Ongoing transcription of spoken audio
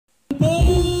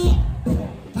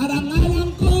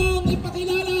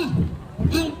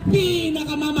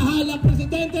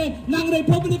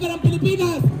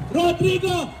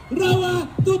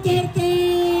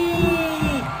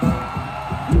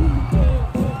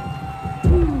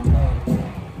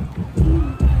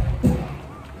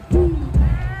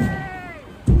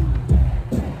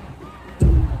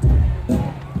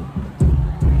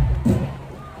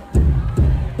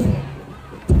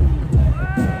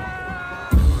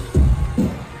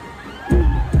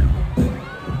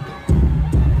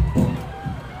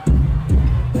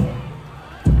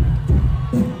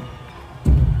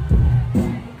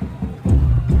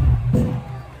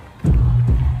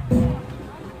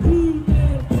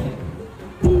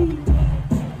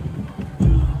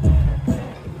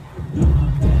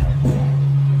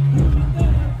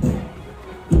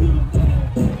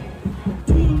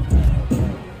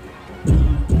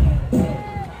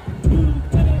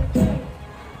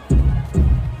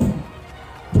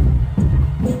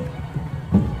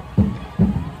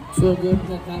Sugod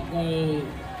na ka kay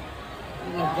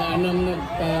nagkaanam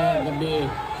nagkagabi.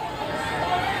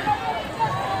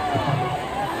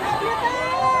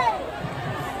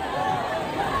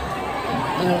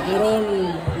 Aron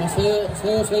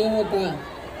masayo-sayo ta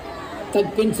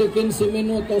tag 15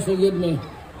 minutos sugod mi.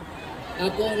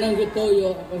 Ako nang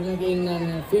gituyo, ako naging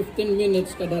 15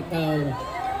 minutes kada tao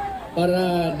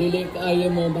para dili kaayo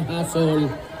mo mahasol.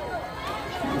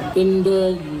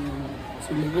 Tindog,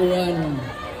 simuguan.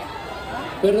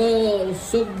 Pero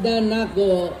sugdan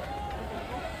nako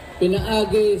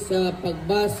pinaagi sa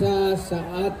pagbasa sa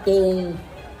atong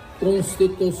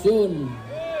konstitusyon.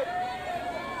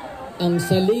 Ang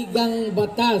saligang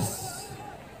batas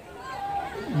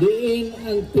diin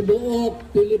ang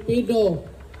tibuok Pilipino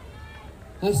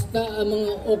hasta ang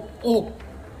mga ok-ok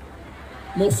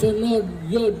mosunod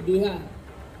yun diha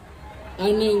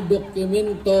aning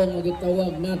dokumento nga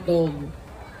gitawag nato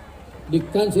the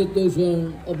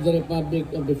Constitution of the Republic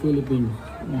of the Philippines.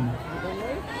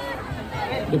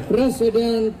 The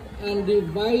President and the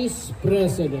Vice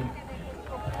President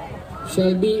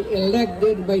shall be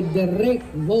elected by direct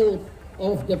vote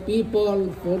of the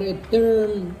people for a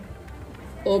term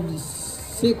of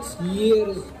 6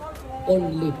 years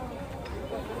only,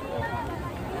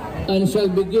 and shall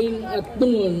begin at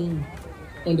noon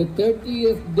on the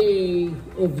 30th day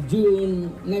of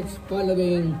June next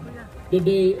following the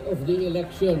day of the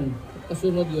election,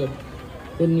 kasunod yun,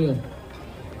 Hunyo,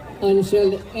 and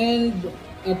shall end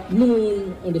at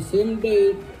noon on the same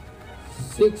date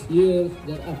 6 years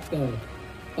thereafter,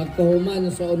 pagkahuman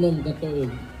sa unom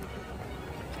katuig.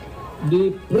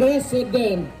 The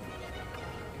President,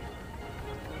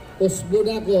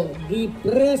 usbud ako, the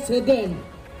President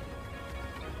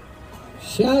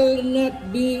shall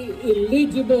not be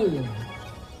eligible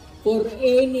for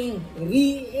any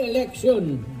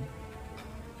re-election.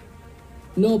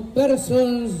 No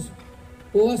persons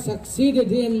who has succeeded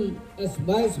him as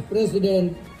Vice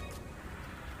President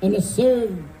and has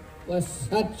served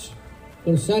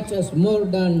for such as more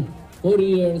than 4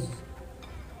 years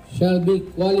shall be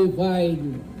qualified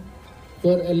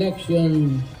for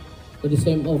election to the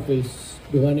same office.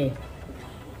 Duhane.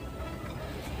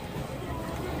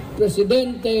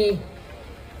 Presidente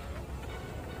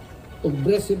o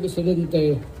Vice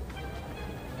Presidente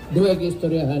duha ka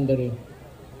istoryahan diri.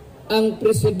 Ang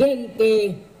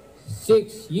Presidente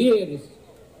 6 years,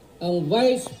 ang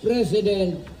Vice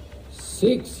President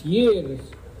 6 years.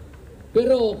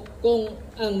 Pero kung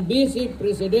ang Vice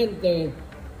Presidente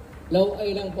law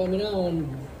ay lang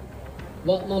paminahon,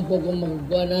 wa man po kung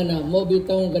magbuanana, mo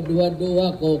bitawong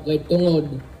kaduwa-duwa ko kay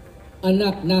tungod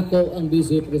anak nako ang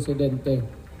Vice Presidente.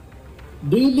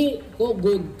 Dili ko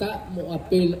gunta mo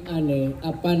apil ane,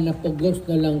 apan napugos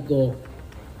na lang ko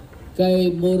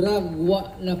kay murag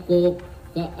wa nako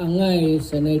kaangay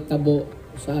sa naitabo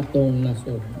sa atong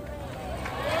nasod.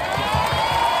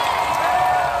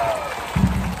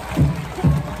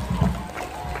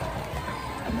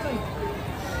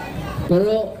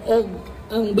 Pero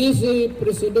ang Vice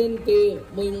Presidente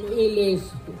mo'y muilis,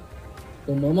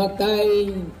 kung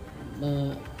mamatay,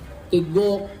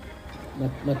 matigok,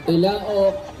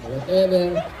 matilaok,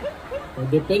 whatever, so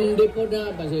depende po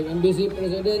na, kasi ang Vice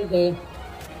Presidente,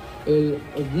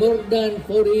 more than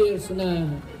 4 years na,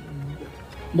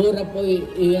 mura po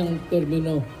iyang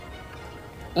termino.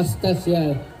 Hasta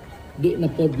siya, di na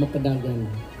po makadagan.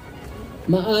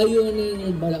 Maayo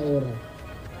ning balaora.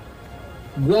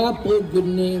 Guwapo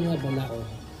gini nga balaod.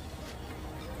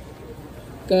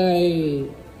 Kay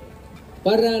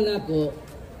para nako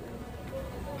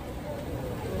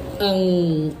ang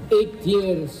 8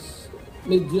 years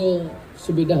medyo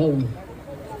subidahon.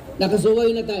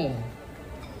 Nakasuway na tayo.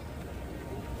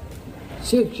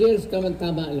 6 years tama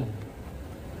lang.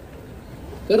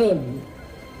 Karon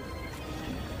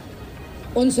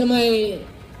unsa may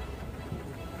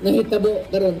nahitabo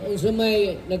karon, unsa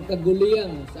may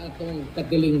nagkaguliyang sa atong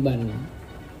katilingban.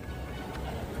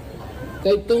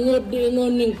 Kay tungod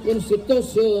diingon ning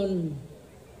konstitusyon,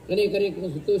 kani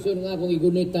konstitusyon nga akong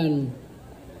igunitan,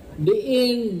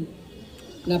 diin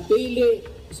napili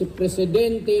si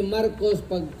Presidente Marcos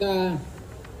pagka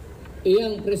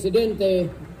iyang presidente,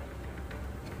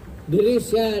 dili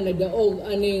siya nadaog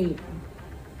aning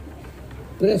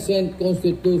present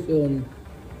constitution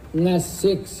nga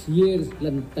 6 years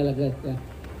lang talaga siya.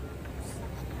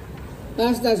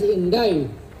 Hasta si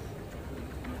Inday,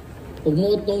 kung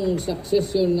mo itong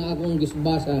succession na akong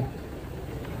gisbasa,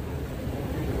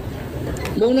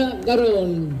 muna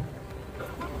karon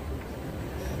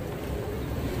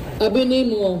abi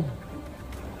nimo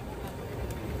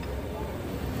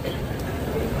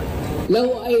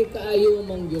law ay kaayo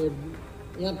mangyod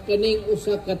nga kaning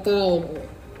usa ka tawo,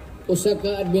 usa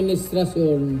ka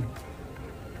administrasyon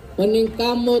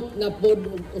maningkamot na pod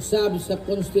usab sa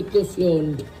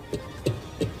konstitusyon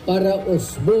para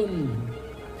usbon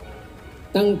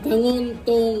tangtangon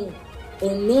tong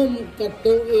unom ka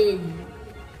tuig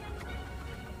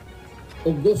o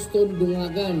gustong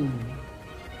dungagan.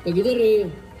 Kagidiri,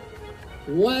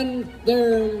 1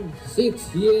 term,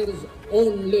 6 years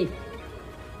only.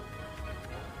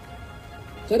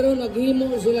 Karon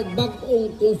naghimo sila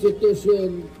bag-ong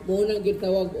konstitusyon, muna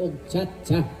gitawag og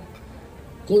chat-chat,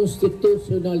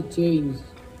 constitutional change.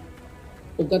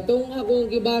 O katong akong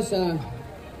gibasa,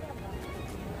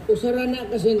 usara na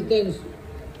ka sentence,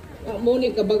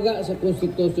 muna kabaga sa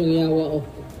konstitusyon yawa o.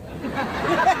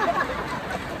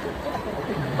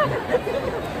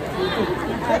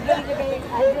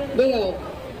 Bilaw,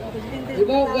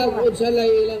 ibaw kagod sa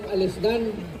ilang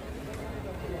alisdan,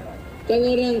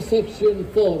 kanirang section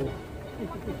 4,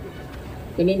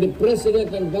 kaning the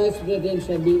president and vice president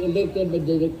shall be elected by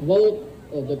the vote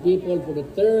of the people for the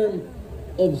term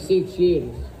of 6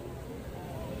 years.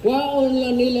 Kwaon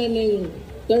lang nila ng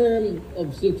term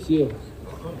of 6 years.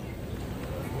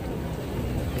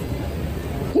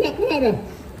 Kara-kara.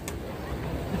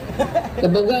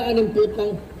 Kabagaan ng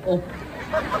putang. Oh.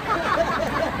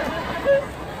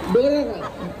 Dora ka.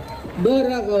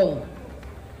 Dora ka.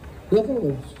 Dora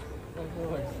ka.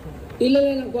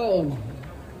 Ilan ang kwaon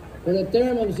for a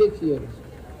term of 6 years.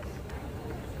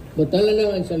 Butala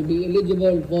naman shall be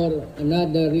eligible for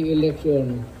another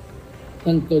re-election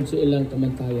hantod sa ilang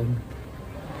kamantayan.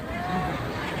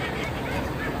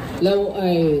 Law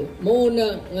ay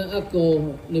muna nga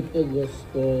ako ni Pugos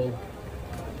ko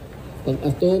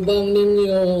pag-atubang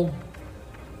ninyo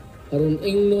aron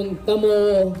ingnon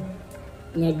tamo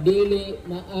nga dili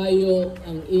maayo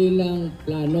ang ilang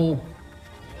plano.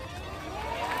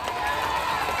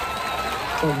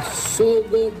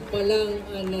 Pagsugod pa lang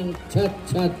anang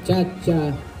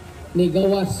chat-chat-chat-chat ni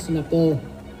gawas na ko.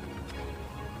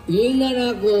 Ingnan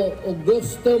ako o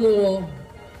gusto mo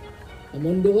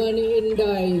amunduhan ni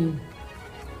Inday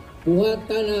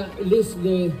buhata na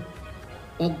ilisde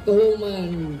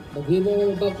pagkahuman maghimo mo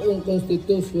bag-ong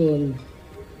konstitusyon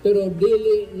pero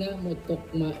dili na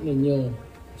motokma ninyo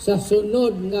sa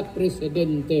sunod nga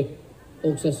presidente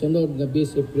o sa sunod nga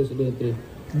vice presidente.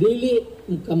 Dili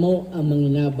kamo ang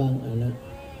manginabang anak.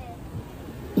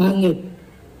 Pangit.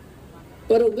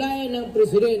 Pero gaya ng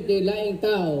presidente, laing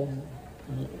tao,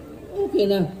 okay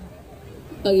na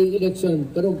ang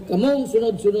eleksyon. Pero kamong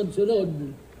sunod-sunod-sunod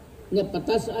nga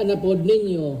patasaan na pod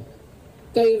ninyo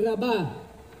kay Raba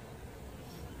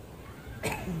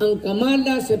ang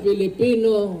kamala sa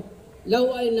Pilipino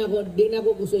laway na ko, di na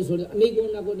ko kususul.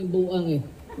 Amigo na ko ni Buang eh.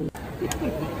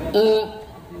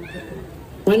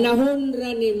 Panahon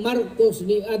ra ni Marcos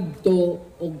ni Adto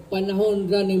o panahon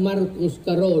ra ni Marcos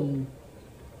karon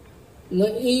na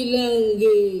ilang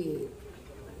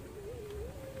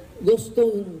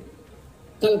gustong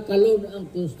kalkalon ang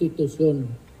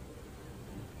konstitusyon.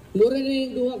 Mura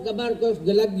ni duha ka Marcos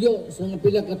galagyo sa nga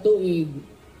pila ka tuig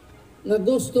nga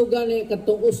gusto gani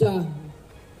katong usa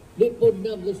di pod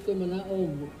na gusto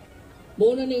manaog.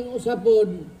 Muna ning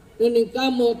usapod ning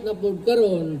kamot na pod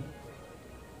karon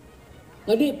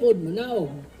adi pod manaog.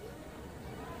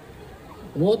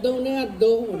 Motong niya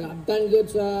do, naabtan yun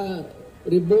sa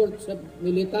report sa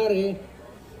military,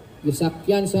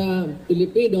 gisakyan sa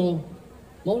Pilipino,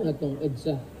 mo na tong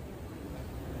EDSA.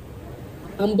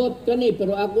 Ambot ka ni,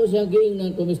 pero ako siya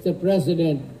giingnan ko, Mr.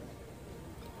 President,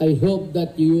 I hope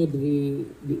that you'd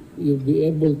be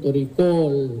able to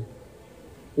recall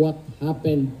what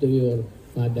happened to your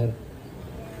father.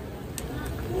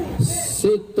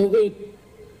 See to it,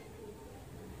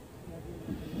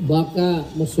 baka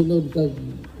masunod kag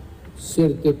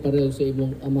sirte pareho sa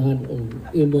imong amahan o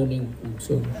imo ning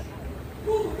pugson.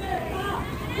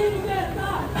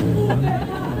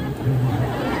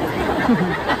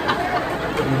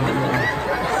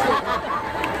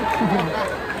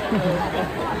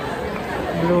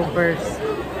 Bloopers.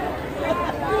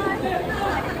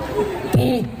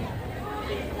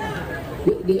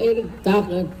 Di ay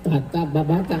tata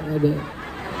babata ada.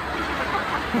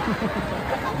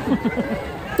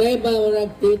 Teba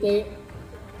orang tite.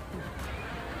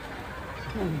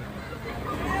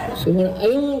 So,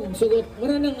 ayaw sugot.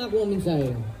 Maranang ako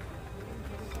mensahe.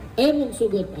 Ayaw mong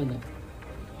sugot, anak.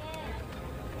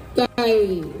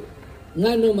 Kay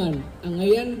nga naman, ang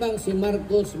ngayon bang si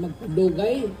Marcos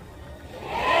magpadugay?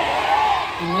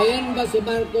 Ang ngayon ba si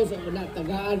Marcos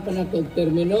natagaan pa na itong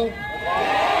termino?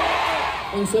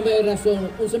 Kung sa may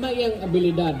rason, kung sa may iyang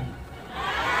abilidad.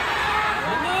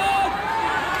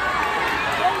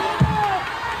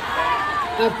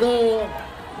 ako,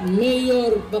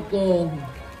 mayor pa ko,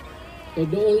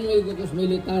 doon magigos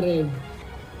military.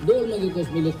 Doon magigos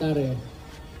military.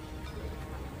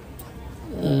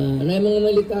 Na yung mga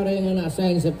military nga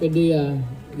na-assign sa PDEA,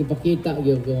 ipakita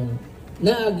yun ko.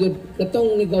 Naagid,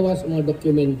 katong nigawas mga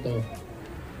dokumento.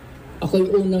 Ako'y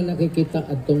unang nakikita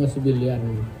at itong sibilyan.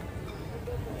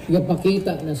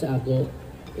 Ipakita na sa ako.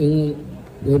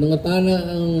 Yung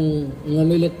nangatana ang mga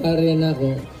military na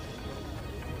ako,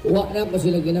 wak na pa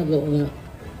sila ginagawa nga.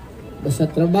 Basta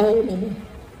trabaho na mo.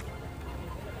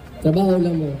 Trabaho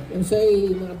lang mo. Kung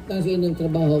sa'y makapta sa inyong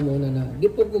trabaho mo na di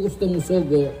po ko gusto mo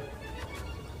sugo,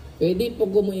 di po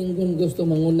ko moinggon gusto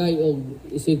mangunay o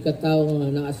isig katao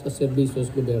nga naas ka serbisyo sa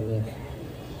gobyerno.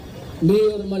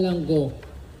 Mayor malang ko,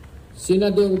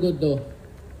 senador ko to.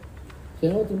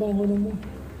 Sino trabaho na mo?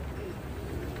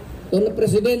 Kung na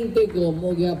presidente ko,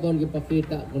 mo gyapon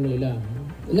gipakita ko nila.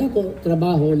 Ina ko,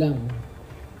 trabaho lang.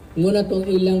 Muna tong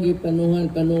ilang gipanuhan,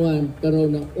 pero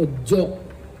na udyok.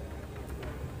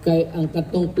 Kay ang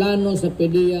katong plano sa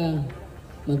PDEA,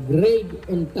 mag-raid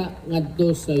unta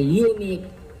ngadto sa unit,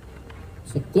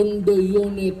 sa condo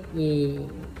unit ni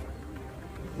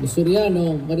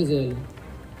Soriano, Maricel.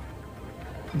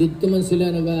 Dito man sila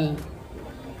naga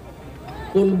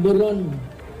Polburon.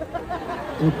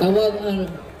 Ang tawag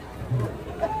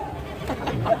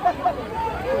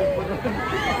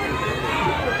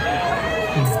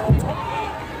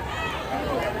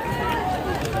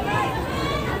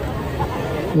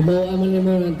mabawa man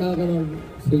mo ng tao ka mag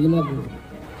sige mag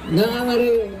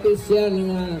naangari opisyal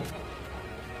nga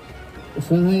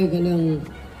usahay ka ng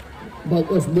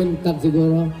bagos buntag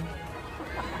siguro.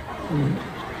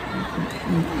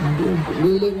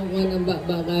 Dili mo ka ng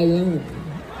bakba kayo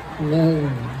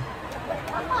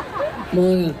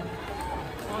muna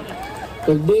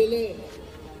pag dili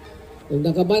pag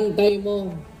nakabantay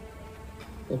mo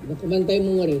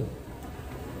nga rin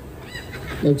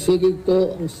magsigig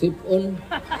to ang sip-on.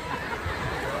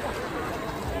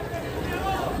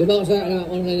 Di ba ko sa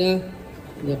on ka niya?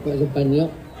 Sa panyo.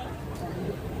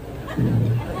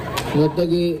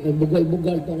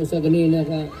 Nagbugal-bugal to ako sa kanina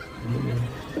ka.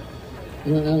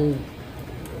 Nga ang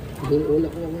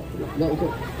ulak ko.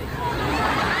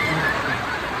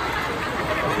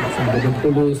 Sabi ng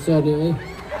pulisa di eh.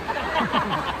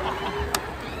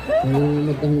 Ang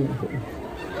matang...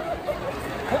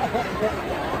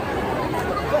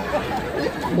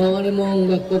 Bawa ni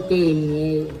mong Kuting,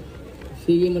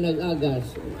 sige mo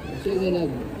nag-agas. Sige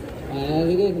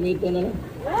sige, kumito na lang.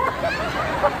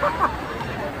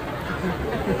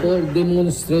 For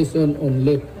demonstration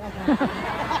only.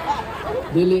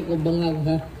 Dili ko bangag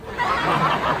ha.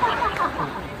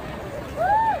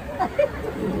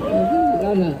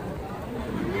 Kana.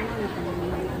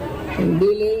 Ang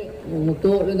dili,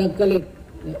 muto na nagkalit.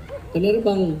 Kanina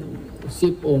bang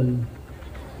sip-on?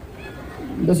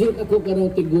 Basit ako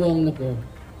karong tiguang nako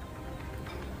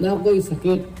na ako'y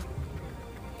sakit.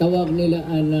 Tawag nila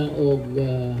ana og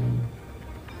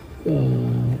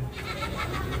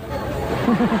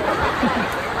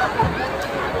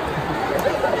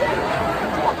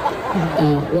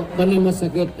wak pa ni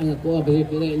masakit ang ako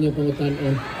basit na inyo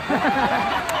pangutan-on.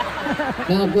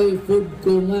 Na ako'y food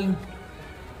coma.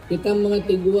 Kita mga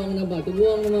tiguang na ba?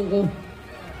 Tiguang naman ko.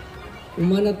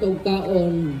 Umana tog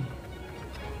taon.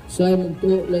 Say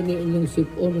magtuo lang ni inyong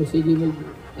sip-on o sige mo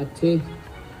atse.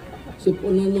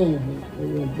 Sip-on no.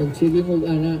 Pag sige mo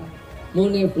ana,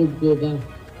 muna yung food ko ba?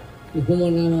 Ito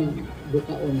mo na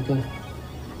bukaon ka.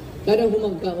 Kada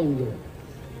humagkaon ko.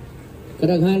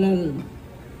 Kadaghanan,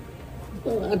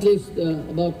 at least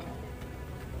about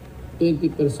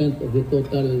 20% of the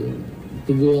total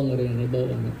tiguang rin na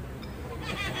bawa na.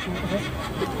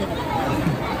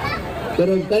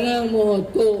 Pero kanang mo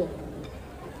to,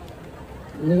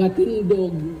 nga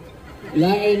tindog,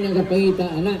 lain ng kapangita,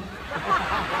 anak.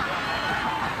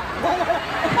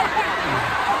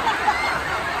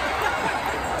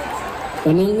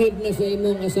 Panangid na sa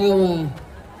imong asawa,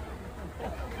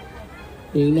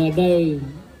 inaday,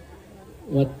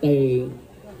 watay,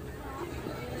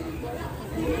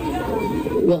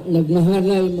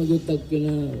 nagmahalay, magutag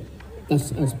kina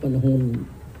tas-as panahon.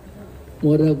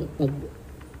 Mura pag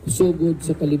sugod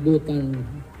sa kalibutan,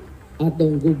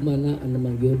 atong gugma na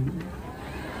naman yun.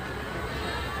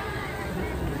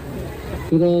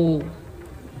 Pero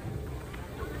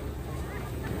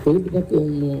pwede ba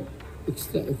itong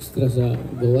extra sa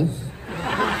gawas?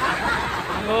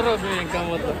 Noro yung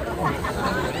kamot.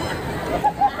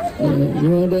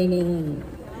 Mura na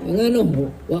ang ano,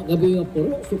 wak gabi nga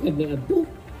puro, sukad ni ato.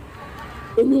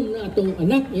 Unom na atong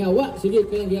anak, yawa, sige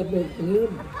kaya gyapon.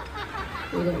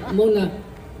 Muna,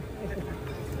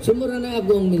 Sumura na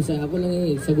ako ang minsan, ako lang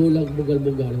sa gulag,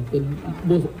 bugal-bugal.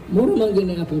 Mura man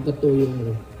gina akong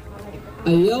patuyong.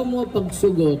 Ayaw mo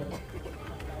pagsugot,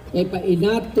 ay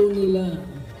painato nila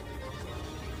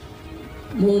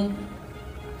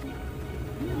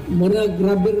murag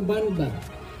rubber band ba?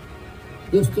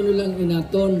 Gusto nilang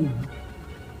inaton.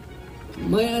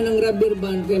 May anang rubber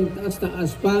band kaya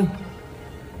taas-taas pa.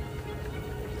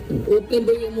 Utin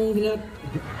ba yung mong hinat?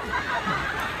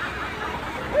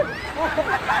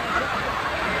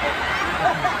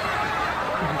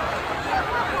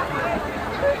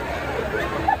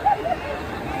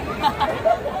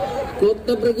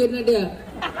 Kota bergen na dia.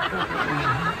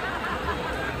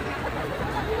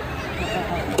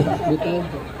 Bitaw.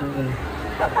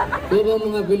 Kung ba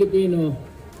mga Pilipino,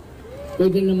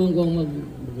 pwede naman kong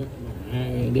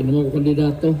hindi naman ako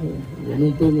kandidato.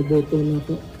 Ganun po yung boto na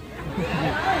ako.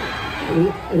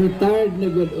 Retired na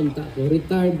good unta ko.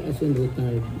 Retired as in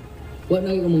retired. Huwag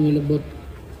na yung mga nilabot.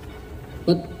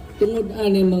 But tungod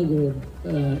ani mga good,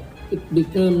 it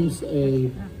becomes a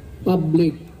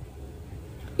public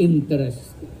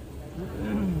interest.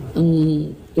 Ang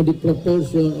to the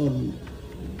proportion of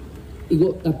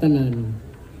igo tatanan.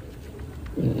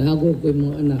 Ako ko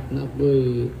yung mga anak na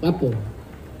ako'y papo,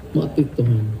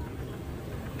 maapiktuhan.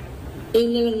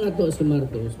 Na lang nga to si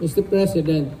Marcos. Mr.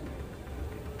 President,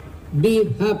 be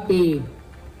happy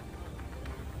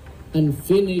and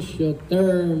finish your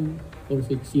term for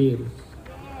 6 years.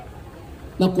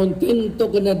 Makontento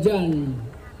ka na dyan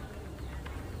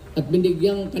at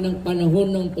binigyan ka ng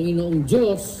panahon ng Panginoong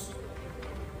Diyos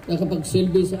na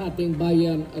kapagsilbi sa ating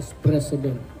bayan as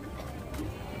President.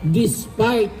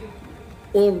 Despite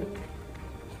or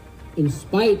in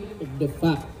spite of the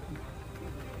fact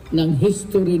ng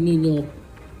history ninyo,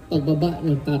 pagbaba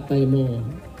ng tatay mo,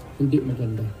 hindi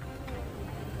maganda.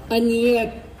 And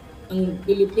yet, ang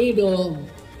Pilipino,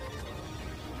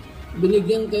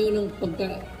 binigyan kayo ng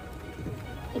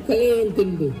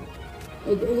pagkaiintindi.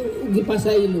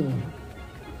 Gipasay mo.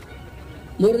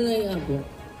 Mura na yung ako.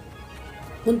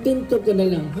 Kontento ka na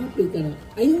lang, happy ka na.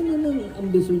 Ayaw na lang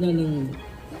ambisyon na ng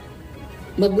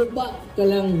maguba ka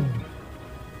lang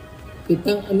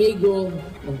kitang amigo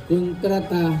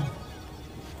magkontrata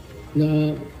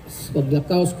na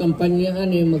paglakaw sa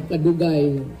kampanyaan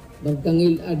magkadugay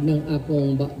magkangilad ng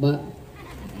akong baba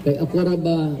kay ako ra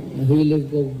ba mahilig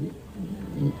ko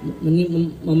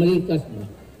mamalikas ba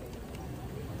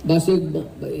basig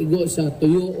igo sa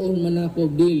tuyoon man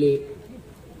ako dili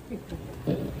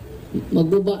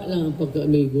maguba lang ang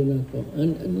pagka-amigo na ako.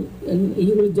 And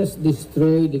you will just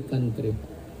destroy the country.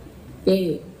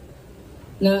 Kaya,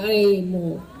 naay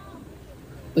mo,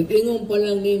 pag-ingon pa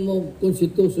lang ni mo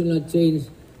constitutional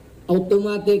change,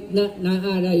 automatic na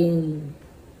naara yung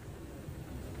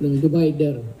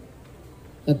divider.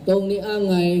 Katong ni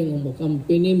Angay, ng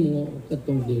kampini mo,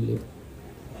 katong dili.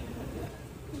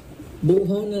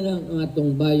 Buhaw na lang ang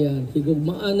atong bayan.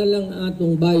 Higugmaan na lang ang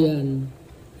atong bayan.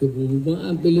 Kung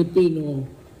mga Pilipino,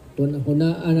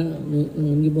 hunaan na,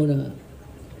 hindi mo na,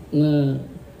 nga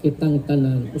kitang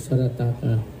tanan, usarata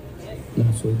ka,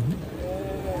 nasod.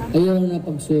 Ayaw na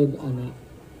pagsod, anak.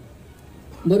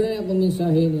 Mura na akong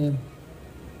mensahe niya,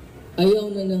 ayaw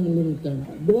na ng long-term.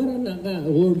 Buwara na ka,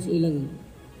 words ilang,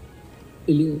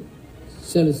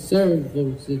 self-serve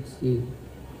for 6 years.